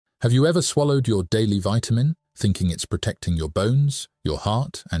Have you ever swallowed your daily vitamin, thinking it's protecting your bones, your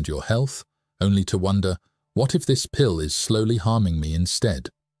heart, and your health, only to wonder, what if this pill is slowly harming me instead?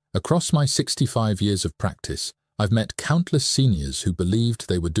 Across my 65 years of practice, I've met countless seniors who believed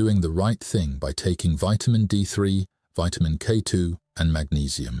they were doing the right thing by taking vitamin D3, vitamin K2, and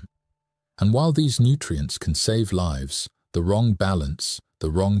magnesium. And while these nutrients can save lives, the wrong balance, the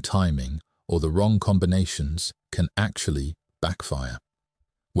wrong timing, or the wrong combinations can actually backfire.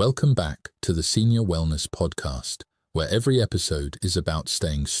 Welcome back to the Senior Wellness Podcast, where every episode is about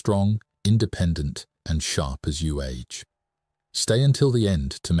staying strong, independent, and sharp as you age. Stay until the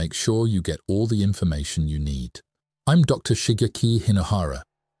end to make sure you get all the information you need. I'm Dr. Shigeaki Hinohara,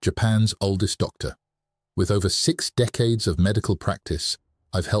 Japan's oldest doctor. With over 6 decades of medical practice,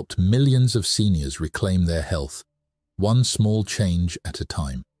 I've helped millions of seniors reclaim their health, one small change at a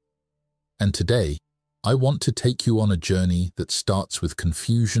time. And today, I want to take you on a journey that starts with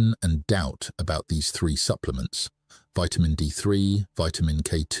confusion and doubt about these 3 supplements, vitamin D3, vitamin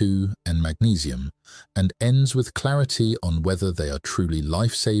K2, and magnesium, and ends with clarity on whether they are truly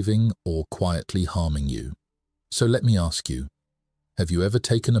life-saving or quietly harming you. So let me ask you, have you ever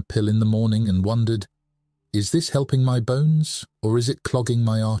taken a pill in the morning and wondered, is this helping my bones or is it clogging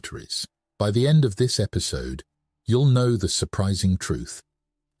my arteries? By the end of this episode, you'll know the surprising truth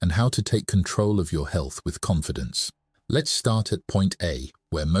and how to take control of your health with confidence. Let's start at point A,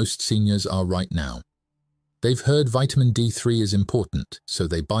 where most seniors are right now. They've heard vitamin D3 is important, so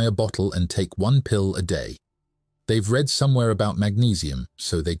they buy a bottle and take 1 pill a day. They've read somewhere about magnesium,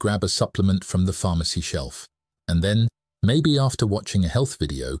 so they grab a supplement from the pharmacy shelf. And then, maybe after watching a health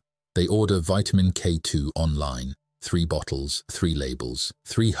video, they order vitamin K2 online. 3 bottles, 3 labels,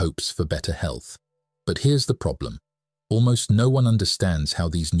 3 hopes for better health. But here's the problem. Almost no one understands how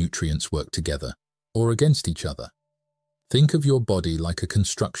these nutrients work together, or against each other. Think of your body like a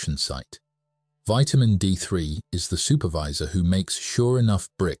construction site. Vitamin D3 is the supervisor who makes sure enough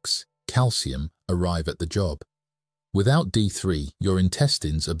bricks, calcium, arrive at the job. Without D3, your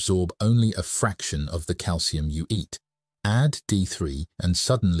intestines absorb only a fraction of the calcium you eat. Add D3 and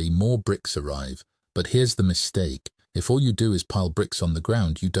suddenly more bricks arrive. But here's the mistake. If all you do is pile bricks on the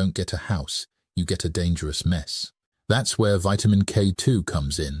ground, you don't get a house, you get a dangerous mess. That's where vitamin K2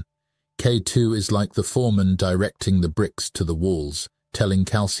 comes in. K2 is like the foreman directing the bricks to the walls, telling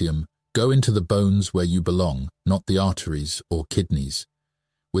calcium, go into the bones where you belong, not the arteries or kidneys.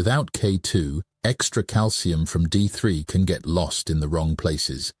 Without K2, extra calcium from D3 can get lost in the wrong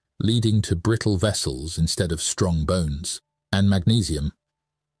places, leading to brittle vessels instead of strong bones. And magnesium,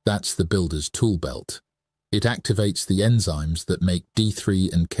 that's the builder's tool belt. It activates the enzymes that make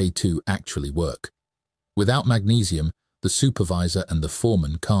D3 and K2 actually work. Without magnesium, the supervisor and the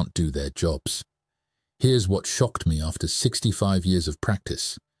foreman can't do their jobs. Here's what shocked me after 65 years of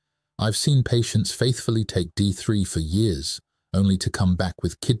practice. I've seen patients faithfully take D3 for years, only to come back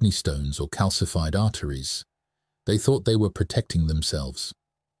with kidney stones or calcified arteries. They thought they were protecting themselves.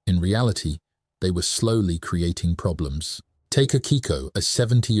 In reality, they were slowly creating problems. Take Akiko, a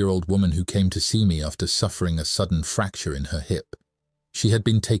 70-year-old woman who came to see me after suffering a sudden fracture in her hip. She had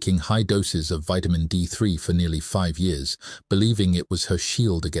been taking high doses of vitamin D3 for nearly 5 years, believing it was her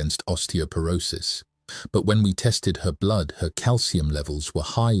shield against osteoporosis. But when we tested her blood, her calcium levels were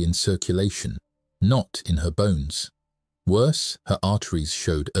high in circulation, not in her bones. Worse, her arteries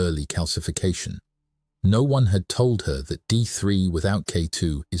showed early calcification. No one had told her that D3 without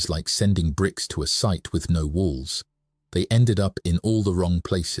K2 is like sending bricks to a site with no walls. They ended up in all the wrong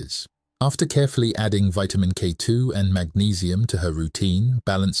places. After carefully adding vitamin K2 and magnesium to her routine,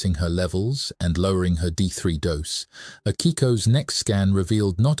 balancing her levels and lowering her D3 dose, Akiko's next scan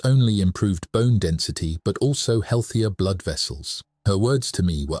revealed not only improved bone density but also healthier blood vessels. Her words to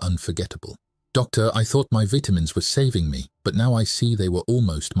me were unforgettable. Doctor, I thought my vitamins were saving me, but now I see they were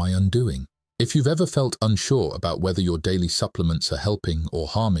almost my undoing. If you've ever felt unsure about whether your daily supplements are helping or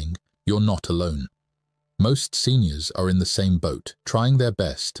harming, you're not alone. Most seniors are in the same boat, trying their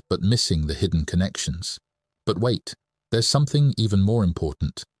best but missing the hidden connections. But wait, there's something even more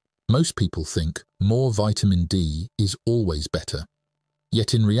important. Most people think more vitamin D is always better.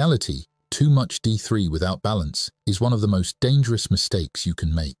 Yet in reality, too much D3 without balance is one of the most dangerous mistakes you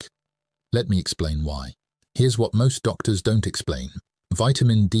can make. Let me explain why. Here's what most doctors don't explain.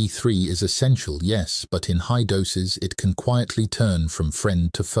 Vitamin D3 is essential, yes, but in high doses it can quietly turn from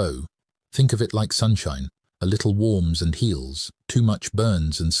friend to foe. Think of it like sunshine. A little warms and heals, too much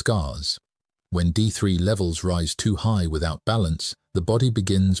burns and scars. When D3 levels rise too high without balance, the body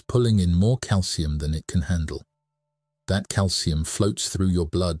begins pulling in more calcium than it can handle. that calcium floats through your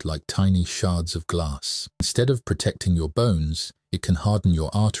blood like tiny shards of glass. Instead of protecting your bones, it can harden your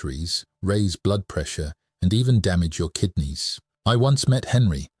arteries, raise blood pressure, and even damage your kidneys. I once met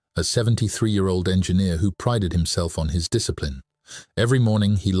Henry, a 73-year-old engineer who prided himself on his discipline. Every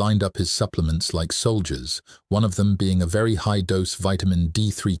morning he lined up his supplements like soldiers, one of them being a very high-dose vitamin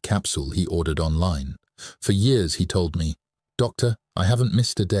D3 capsule he ordered online. For years he told me, "Doctor, I haven't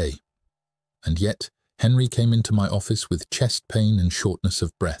missed a day." And yet, Henry came into my office with chest pain and shortness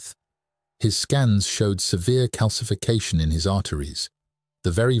of breath. His scans showed severe calcification in his arteries.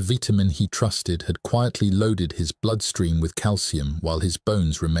 The very vitamin he trusted had quietly loaded his bloodstream with calcium while his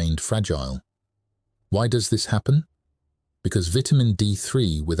bones remained fragile. Why does this happen? Because vitamin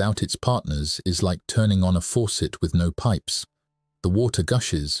D3 without its partners is like turning on a faucet with no pipes. The water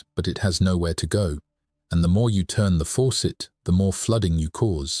gushes, but it has nowhere to go. And the more you turn the faucet, the more flooding you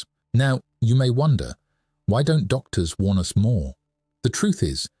cause. Now, you may wonder, why don't doctors warn us more? The truth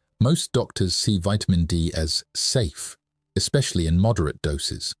is, most doctors see vitamin D as safe, especially in moderate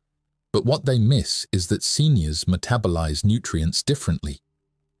doses. But what they miss is that seniors metabolize nutrients differently.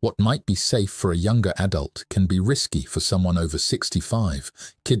 What might be safe for a younger adult can be risky for someone over 65.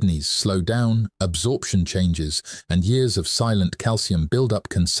 Kidneys slow down, absorption changes, and years of silent calcium buildup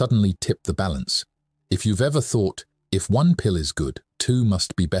can suddenly tip the balance. If you've ever thought, if one pill is good, two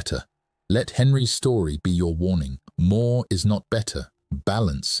must be better, let Henry's story be your warning. More is not better,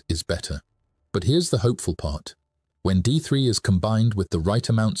 balance is better. But here's the hopeful part. When D3 is combined with the right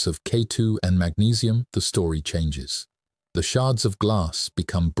amounts of K2 and magnesium, the story changes. The shards of glass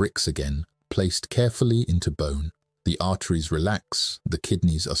become bricks again, placed carefully into bone. The arteries relax, the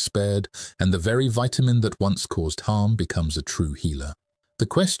kidneys are spared, and the very vitamin that once caused harm becomes a true healer. The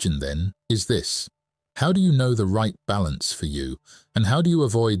question then is this: how do you know the right balance for you, and how do you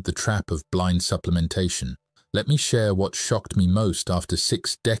avoid the trap of blind supplementation? Let me share what shocked me most after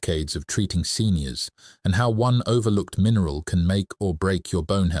 6 decades of treating seniors, and how one overlooked mineral can make or break your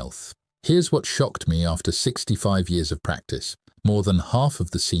bone health. Here's what shocked me after 65 years of practice. More than half of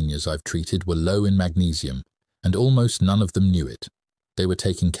the seniors I've treated were low in magnesium, and almost none of them knew it. They were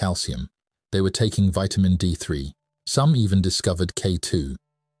taking calcium. They were taking vitamin D3. Some even discovered K2.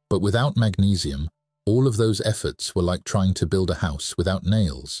 But without magnesium, all of those efforts were like trying to build a house without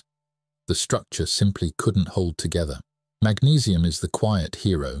nails. The structure simply couldn't hold together. Magnesium is the quiet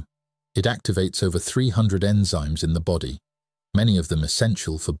hero. It activates over 300 enzymes in the body, many of them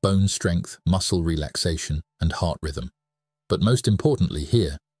essential for bone strength, muscle relaxation, and heart rhythm. But most importantly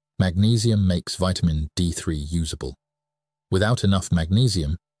here, magnesium makes vitamin D3 usable. Without enough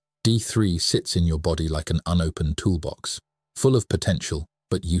magnesium, D3 sits in your body like an unopened toolbox, full of potential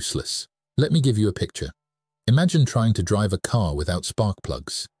but useless. Let me give you a picture. Imagine trying to drive a car without spark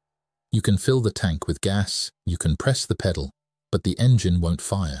plugs. You can fill the tank with gas, you can press the pedal, but the engine won't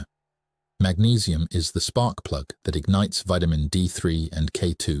fire. Magnesium is the spark plug that ignites vitamin D3 and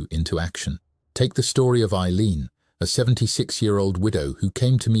K2 into action. Take the story of Eileen, a 76-year-old widow who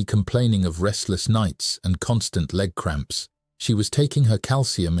came to me complaining of restless nights and constant leg cramps. She was taking her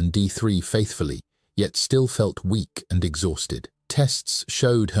calcium and D3 faithfully, yet still felt weak and exhausted. Tests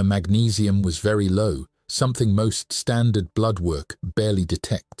showed her magnesium was very low, something most standard blood work barely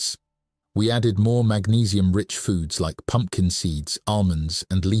detects. We added more magnesium-rich foods like pumpkin seeds, almonds,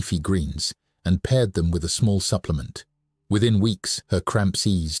 and leafy greens, and paired them with a small supplement. Within weeks, her cramps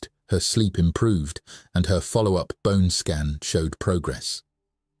eased, her sleep improved, and her follow-up bone scan showed progress.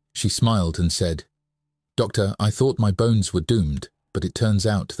 She smiled and said, "Doctor, I thought my bones were doomed, but it turns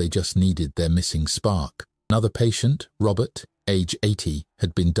out they just needed their missing spark." Another patient, Robert, age 80,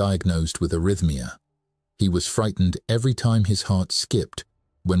 had been diagnosed with arrhythmia. He was frightened every time his heart skipped.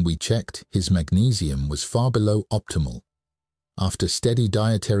 When we checked, his magnesium was far below optimal. After steady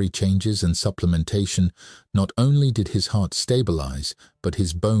dietary changes and supplementation, not only did his heart stabilize, but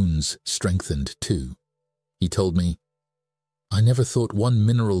his bones strengthened too. He told me, "I never thought one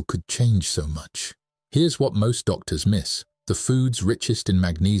mineral could change so much." Here's what most doctors miss. The foods richest in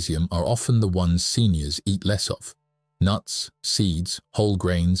magnesium are often the ones seniors eat less of. Nuts, seeds, whole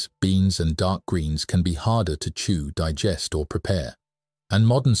grains, beans, and dark greens can be harder to chew, digest, or prepare. And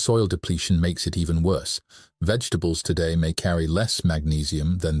modern soil depletion makes it even worse. Vegetables today may carry less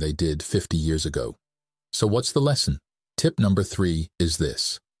magnesium than they did 50 years ago. So what's the lesson? Tip number 3 is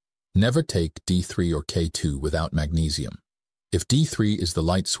this. Never take D3 or K2 without magnesium. If D3 is the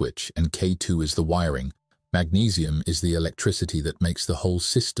light switch and K2 is the wiring, magnesium is the electricity that makes the whole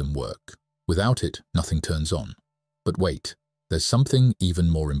system work. Without it, nothing turns on. But wait, there's something even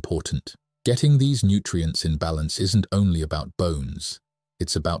more important. Getting these nutrients in balance isn't only about bones.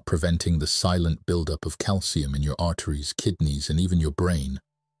 It's about preventing the silent buildup of calcium in your arteries, kidneys, and even your brain.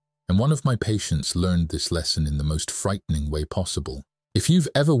 And one of my patients learned this lesson in the most frightening way possible. If you've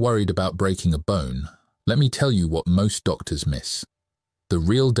ever worried about breaking a bone, let me tell you what most doctors miss. The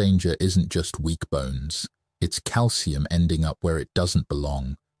real danger isn't just weak bones. It's calcium ending up where it doesn't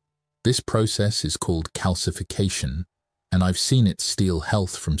belong. This process is called calcification, and I've seen it steal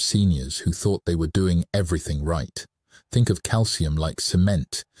health from seniors who thought they were doing everything right. Think of calcium like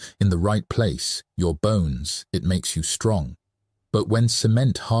cement. In the right place, your bones, it makes you strong. But when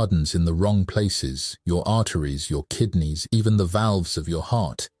cement hardens in the wrong places, your arteries, your kidneys, even the valves of your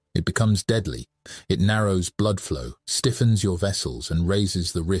heart, it becomes deadly. It narrows blood flow, stiffens your vessels, and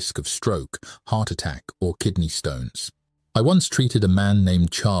raises the risk of stroke, heart attack, or kidney stones. I once treated a man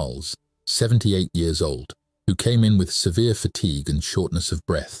named Charles, 78 years old, who came in with severe fatigue and shortness of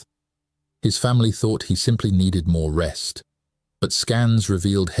breath. His family thought he simply needed more rest, but scans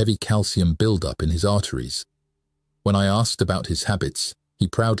revealed heavy calcium buildup in his arteries. When I asked about his habits, he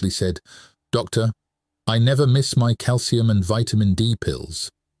proudly said, "Doctor, I never miss my calcium and vitamin D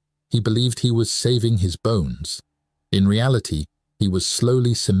pills." He believed he was saving his bones. In reality, he was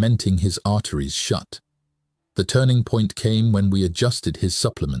slowly cementing his arteries shut. The turning point came when we adjusted his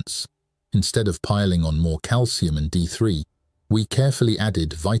supplements. Instead of piling on more calcium and D3, we carefully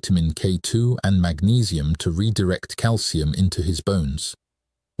added vitamin K2 and magnesium to redirect calcium into his bones.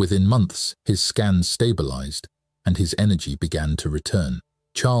 Within months, his scans stabilized, and his energy began to return.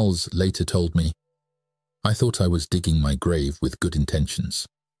 Charles later told me, "I thought I was digging my grave with good intentions.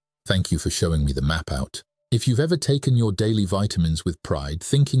 Thank you for showing me the map out." If you've ever taken your daily vitamins with pride,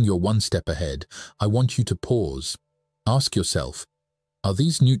 thinking you're one step ahead, I want you to pause. Ask yourself, are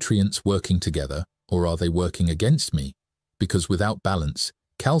these nutrients working together, or are they working against me? Because without balance,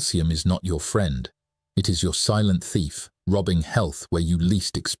 calcium is not your friend. It is your silent thief, robbing health where you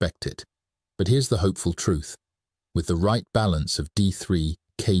least expect it. But here's the hopeful truth. With the right balance of D3,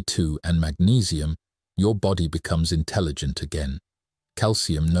 K2, and magnesium, your body becomes intelligent again.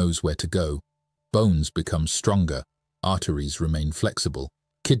 Calcium knows where to go. Bones become stronger, arteries remain flexible,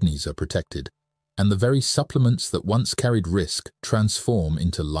 kidneys are protected, and the very supplements that once carried risk transform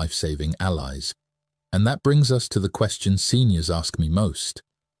into life-saving allies. And that brings us to the question seniors ask me most.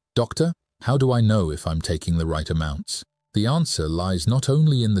 "Doctor, how do I know if I'm taking the right amounts?" The answer lies not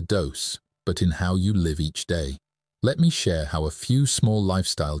only in the dose, but in how you live each day. Let me share how a few small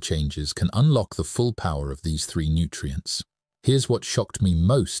lifestyle changes can unlock the full power of these three nutrients. Here's what shocked me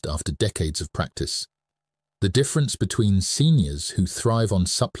most after decades of practice. The difference between seniors who thrive on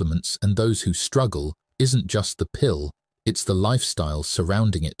supplements and those who struggle isn't just the pill, it's the lifestyle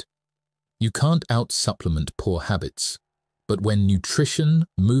surrounding it. You can't out-supplement poor habits, but when nutrition,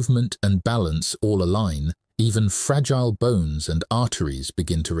 movement, and balance all align, even fragile bones and arteries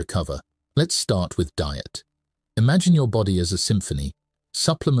begin to recover. Let's start with diet. Imagine your body as a symphony.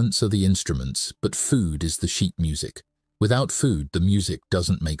 Supplements are the instruments, but food is the sheet music. Without food, the music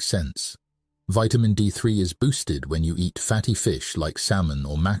doesn't make sense. Vitamin D3 is boosted when you eat fatty fish like salmon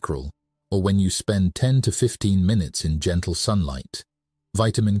or mackerel, or when you spend 10 to 15 minutes in gentle sunlight.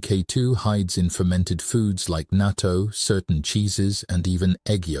 Vitamin K2 hides in fermented foods like natto, certain cheeses, and even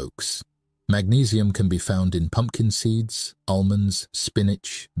egg yolks. Magnesium can be found in pumpkin seeds, almonds,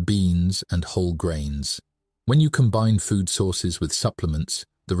 spinach, beans, and whole grains. When you combine food sources with supplements,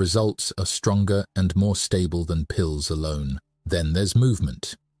 the results are stronger and more stable than pills alone. Then there's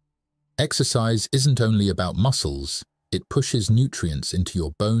movement. Exercise isn't only about muscles, it pushes nutrients into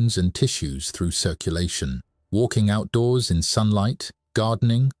your bones and tissues through circulation. Walking outdoors in sunlight,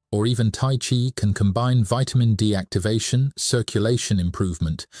 gardening, or even Tai Chi can combine vitamin D activation, circulation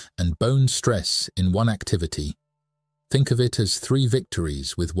improvement, and bone stress in one activity. Think of it as 3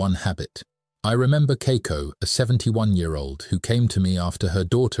 victories with one habit. I remember Keiko, a 71-year-old, who came to me after her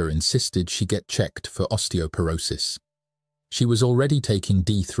daughter insisted she get checked for osteoporosis. She was already taking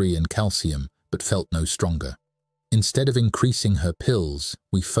D3 and calcium, but felt no stronger. Instead of increasing her pills,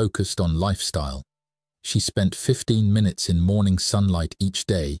 we focused on lifestyle. She spent 15 minutes in morning sunlight each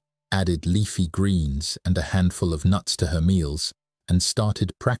day, added leafy greens and a handful of nuts to her meals, and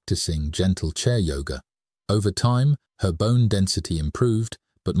started practicing gentle chair yoga. Over time, her bone density improved,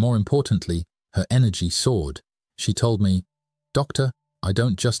 but more importantly, her energy soared. She told me, "Doctor, I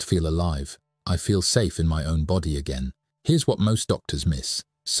don't just feel alive. I feel safe in my own body again." Here's what most doctors miss.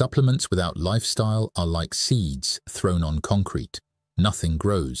 Supplements without lifestyle are like seeds thrown on concrete. Nothing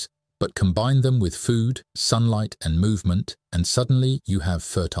grows. But combine them with food, sunlight, and movement, and suddenly you have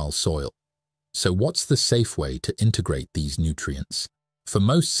fertile soil. So what's the safe way to integrate these nutrients? For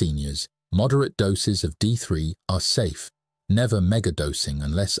most seniors, moderate doses of D3 are safe. Never megadosing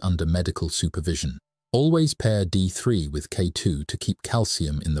unless under medical supervision. Always pair D3 with K2 to keep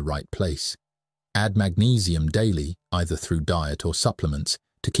calcium in the right place. Add magnesium daily, either through diet or supplements,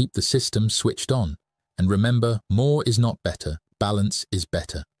 to keep the system switched on. And remember, more is not better, balance is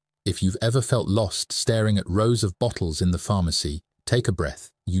better. If you've ever felt lost staring at rows of bottles in the pharmacy, take a breath.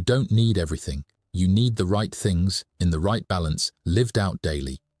 You don't need everything. You need the right things, in the right balance, lived out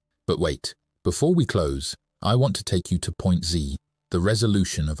daily. But wait, before we close, I want to take you to point Z, the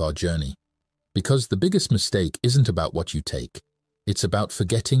resolution of our journey. Because the biggest mistake isn't about what you take, it's about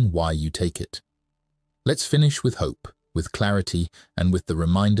forgetting why you take it. Let's finish with hope, with clarity, and with the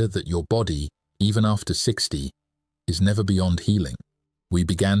reminder that your body, even after 60, is never beyond healing. We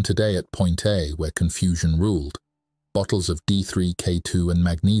began today at point A, where confusion ruled. Bottles of D3, K2 and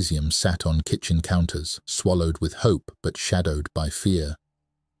magnesium sat on kitchen counters, swallowed with hope but shadowed by fear.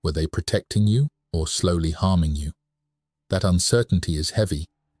 Were they protecting you or slowly harming you? That uncertainty is heavy,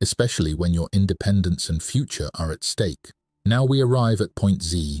 especially when your independence and future are at stake. Now we arrive at point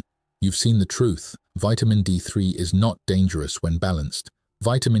Z. You've seen the truth. Vitamin D3 is not dangerous when balanced.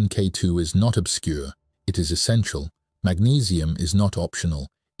 Vitamin K2 is not obscure. It is essential. Magnesium is not optional.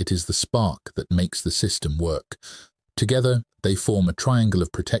 It is the spark that makes the system work. Together, they form a triangle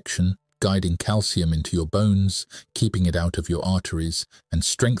of protection, guiding calcium into your bones, keeping it out of your arteries, and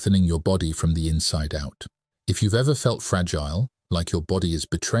strengthening your body from the inside out. If you've ever felt fragile, like your body is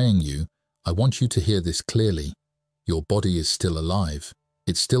betraying you, I want you to hear this clearly. Your body is still alive.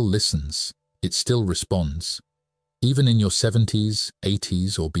 It still listens. It still responds. Even in your 70s,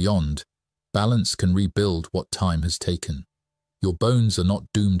 80s, or beyond, balance can rebuild what time has taken. Your bones are not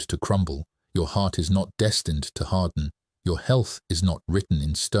doomed to crumble. Your heart is not destined to harden. Your health is not written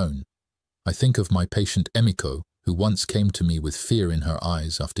in stone. I think of my patient Emiko, who once came to me with fear in her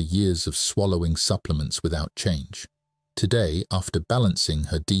eyes after years of swallowing supplements without change. Today, after balancing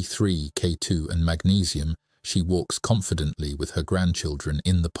her D3, K2 and magnesium, she walks confidently with her grandchildren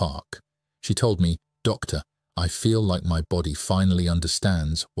in the park. She told me, "Doctor, I feel like my body finally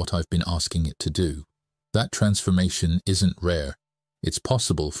understands what I've been asking it to do." That transformation isn't rare. It's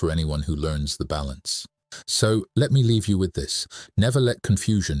possible for anyone who learns the balance. So let me leave you with this. Never let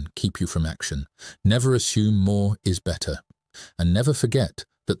confusion keep you from action. Never assume more is better. And never forget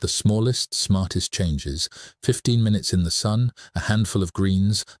that the smallest, smartest changes, 15 minutes in the sun, a handful of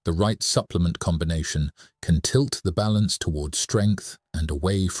greens, the right supplement combination, can tilt the balance towards strength and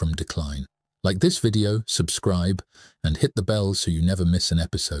away from decline. Like this video, subscribe, and hit the bell so you never miss an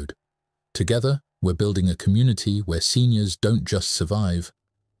episode. Together, we're building a community where seniors don't just survive,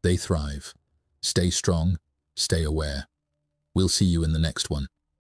 they thrive. Stay strong, stay aware. We'll see you in the next one.